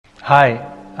Hi,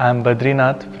 I'm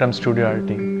Badrinath from Studio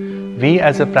RT. We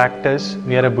as a practice,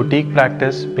 we are a boutique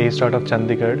practice based out of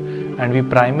Chandigarh, and we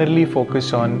primarily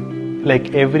focus on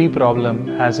like every problem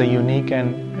has a unique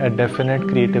and a definite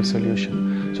creative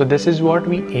solution. So this is what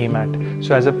we aim at.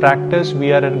 So as a practice,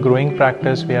 we are a growing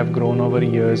practice. We have grown over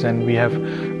years and we have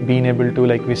been able to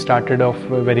we started off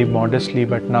very modestly,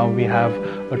 but now we have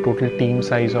a total team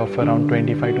size of around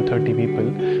 25 to 30 people,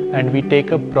 and we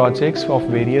take up projects of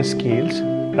various scales,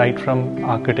 right from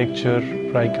architecture,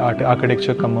 like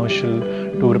architecture commercial,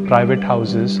 to private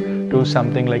houses, to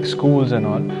something like schools and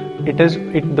all.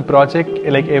 The project,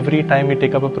 like every time we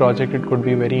take up a project, it could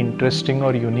be very interesting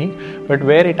or unique, but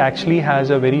where it actually has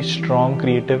a very strong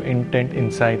creative intent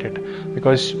inside it,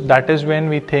 because that is when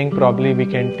we think probably we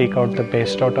can take out the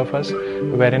best out of us,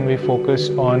 wherein we focus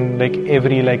on we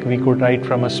could write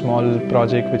from a small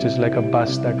project which is like a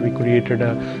bus that we created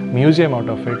a museum out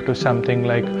of it, to something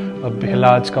like a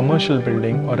large commercial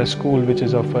building or a school which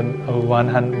is of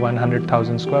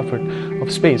 100,000 square foot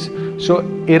of space. So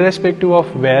irrespective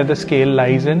of where the scale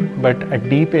lies in, but a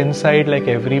deep inside, like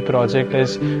every project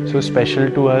is so special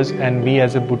to us, and we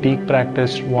as a boutique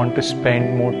practice want to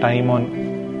spend more time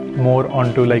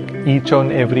onto each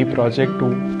and every project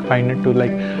to find it,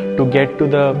 to get to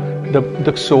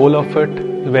the soul of it,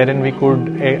 wherein we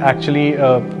could actually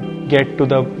get to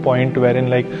the point wherein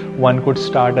one could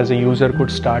start, as a user could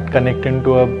start connecting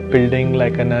to a building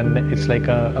it's like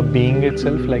a being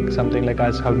itself, like something like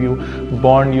as how you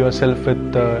bond yourself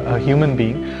with a human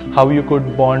being, how you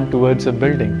could bond towards a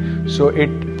building. So it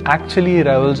actually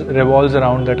revolves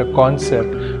around that a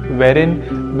concept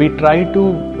wherein we try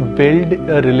to build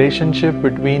a relationship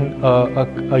between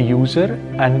a user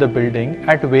and the building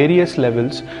at various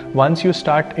levels once you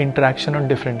start interaction on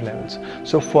different levels.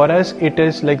 So for us, it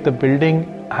is like the building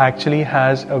actually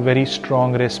has a very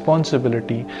strong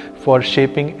responsibility for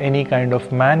shaping any kind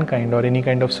of mankind or any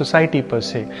kind of society per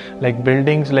se. Like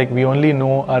buildings, we only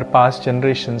know our past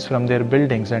generations from their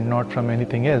buildings and not from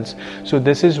anything else. So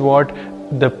this is what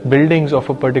the buildings of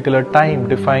a particular time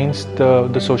defines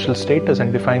the social status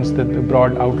and defines the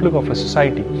broad outlook of a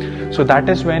society. So that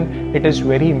is when it is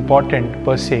very important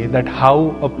per se that how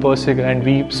a person, and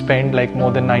we spend like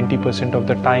more than 90% of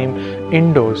the time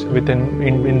indoors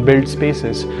in built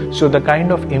spaces. So the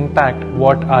kind of impact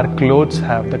what our clothes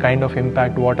have, the kind of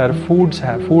impact what our food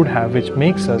have, which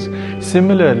makes us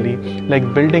similarly,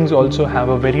 like buildings also have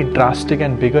a very drastic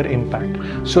and bigger impact.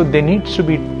 So they need to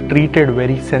be treated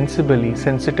very sensitively,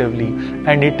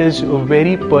 and it is a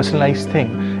very personalized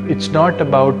thing. It's not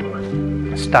about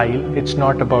style, it's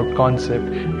not about concept,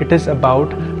 it is about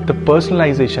the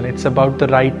personalization, it's about the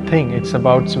right thing, it's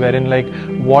about wherein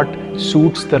what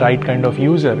suits the right kind of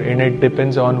user, and it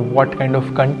depends on what kind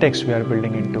of context we are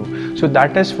building into. So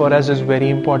that is for us is very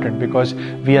important, because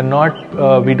we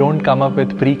don't come up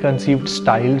with preconceived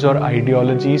styles or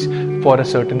ideologies for a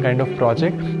certain kind of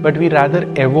project, but we rather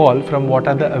evolve from what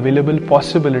are the available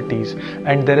possibilities.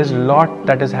 And there is a lot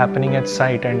that is happening at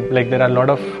site, and there are a lot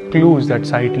of clues that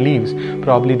site leaves,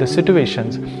 probably the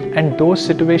situations, and those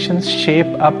situations shape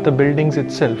up the buildings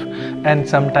itself. And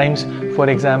sometimes, for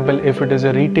example, if it is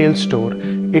a retail store,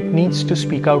 it needs to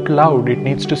speak out loud.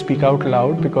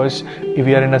 Because if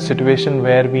we are in a situation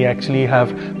where we actually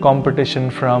have competition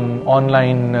from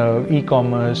online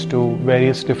e-commerce to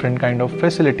various different kind of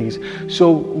facilities. So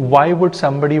why would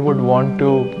somebody would want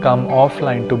to come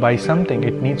offline to buy something?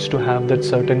 It needs to have that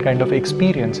certain kind of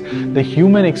experience. The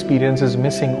human experience is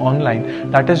missing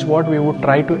online. That is what we would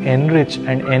try to enrich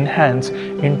and enhance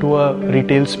into a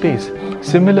retail space.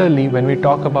 Similarly, when we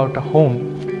talk about a home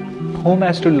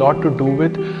has a lot to do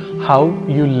with how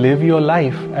you live your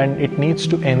life, and it needs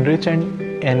to enrich and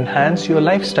enhance your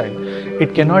lifestyle.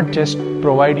 It cannot just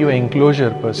provide you enclosure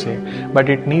per se, but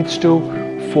it needs to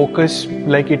focus,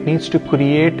 it needs to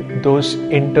create those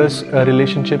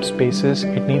relationship spaces,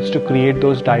 it needs to create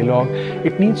those dialogue,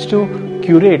 it needs to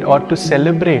curate or to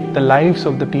celebrate the lives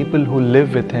of the people who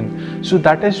live within. So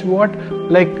that is what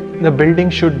the building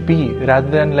should be,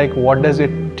 rather than what does it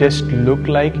just look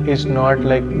like. Is not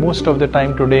most of the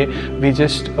time today we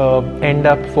just end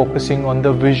up focusing on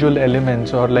the visual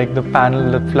elements, or the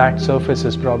panel, the flat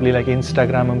surfaces, probably like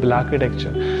Instagrammable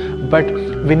architecture. But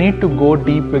we need to go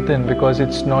deep within, because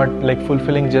it's not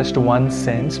fulfilling just one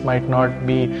sense, might not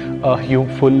be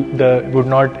would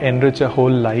not enrich a whole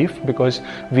life, because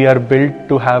we are built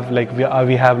to have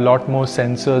we have lot more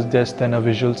sensors just than a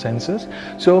visual senses.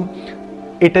 So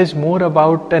it is more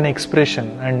about an expression,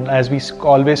 and as we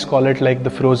always call it, like the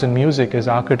frozen music is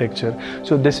architecture.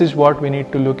 So this is what we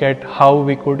need to look at, how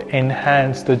we could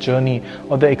enhance the journey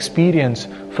or the experience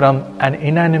from an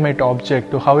inanimate object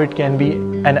to how it can be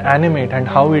an animate, and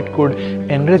how it could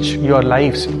enrich your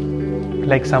lives.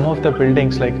 Like some of the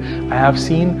buildings, like I have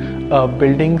seen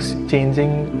buildings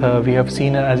changing, we have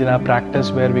seen as in our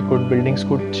practice where buildings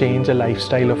could change a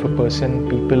lifestyle of a person,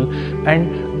 people,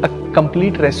 and a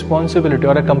complete responsibility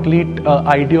or a complete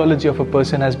ideology of a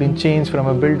person has been changed from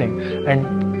a building.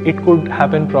 And it could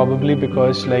happen probably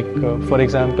because, like for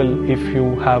example, if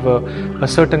you have a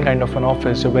certain kind of an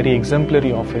office, a very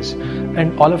exemplary office,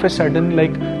 and all of a sudden,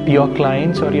 like your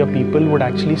clients or your people would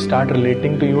actually start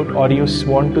relating to you, or you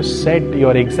want to set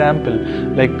your example,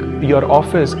 like your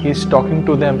office is talking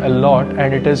to them a lot,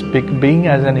 and it is being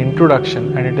as an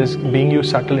introduction, and it is being your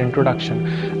subtle introduction.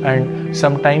 And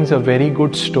sometimes a very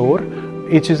good store,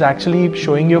 it is actually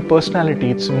showing your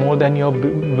personality. It's more than your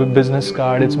business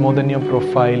card, it's more than your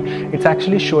profile, it's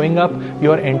actually showing up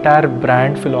your entire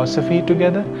brand philosophy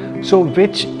together. So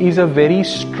which is a very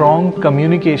strong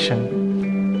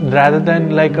communication rather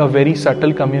than like a very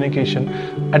subtle communication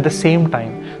at the same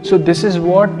time. So this is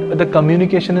what the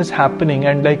communication is happening,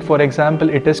 and like for example,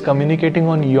 it is communicating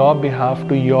on your behalf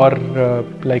to your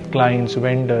like clients,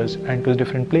 vendors, and to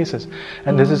different places.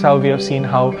 And this is how we have seen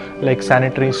how like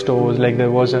sanitary stores, like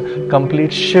there was a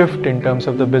complete shift in terms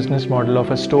of the business model of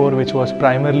a store which was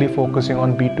primarily focusing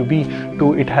on B2B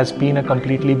to it has been a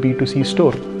completely B2C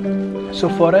store. So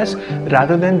for us,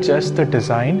 rather than just the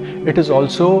design, it is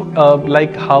also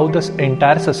like how this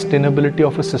entire sustainability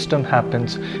of a system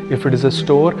happens. If it is a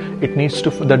store,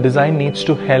 the design needs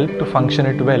to help to function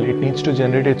it well. It needs to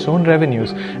generate its own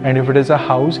revenues. And if it is a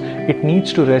house, it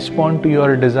needs to respond to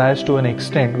your desires to an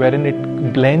extent wherein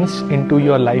it blends into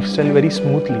your lifestyle very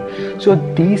smoothly. So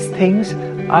these things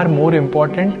are more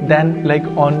important than like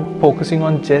on focusing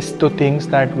on just the things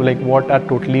that like what are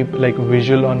totally like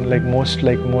visual on like most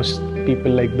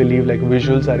people like believe like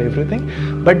visuals are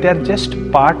everything, but they're just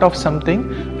part of something,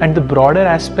 and the broader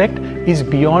aspect is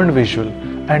beyond visual.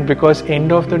 And because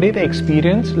end of the day, the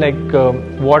experience, like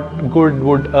what good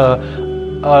would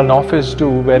an office do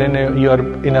wherein you are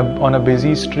on a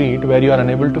busy street where you are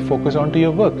unable to focus onto your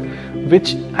work,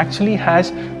 which actually has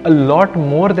a lot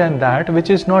more than that, which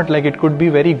is not like it could be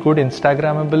very good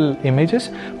Instagrammable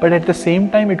images, but at the same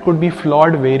time it could be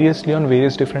flawed variously on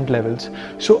various different levels.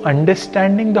 So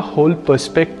understanding the whole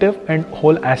perspective and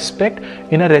whole aspect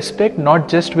in a respect, not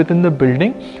just within the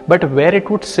building, but where it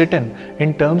would sit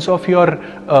in terms of your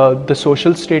the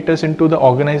social status into the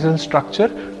organizational structure,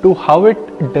 to how it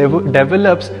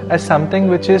develops as something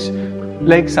which is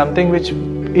like something which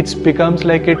it becomes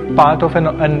like it part of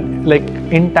an like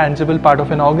intangible part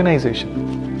of an organization.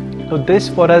 So this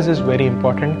for us is very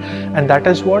important, and that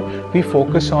is what we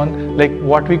focus on. Like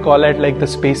what we call it, like the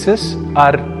spaces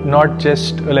are not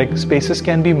just like spaces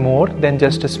can be more than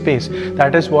just a space.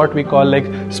 That is what we call like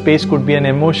space could be an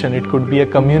emotion, it could be a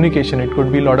communication, it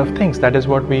could be a lot of things. That is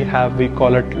what we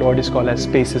call it, what is called as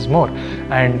space is more,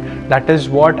 and that is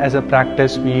what as a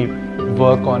practice we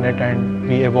work on it and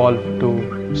we evolve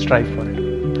to strive for it.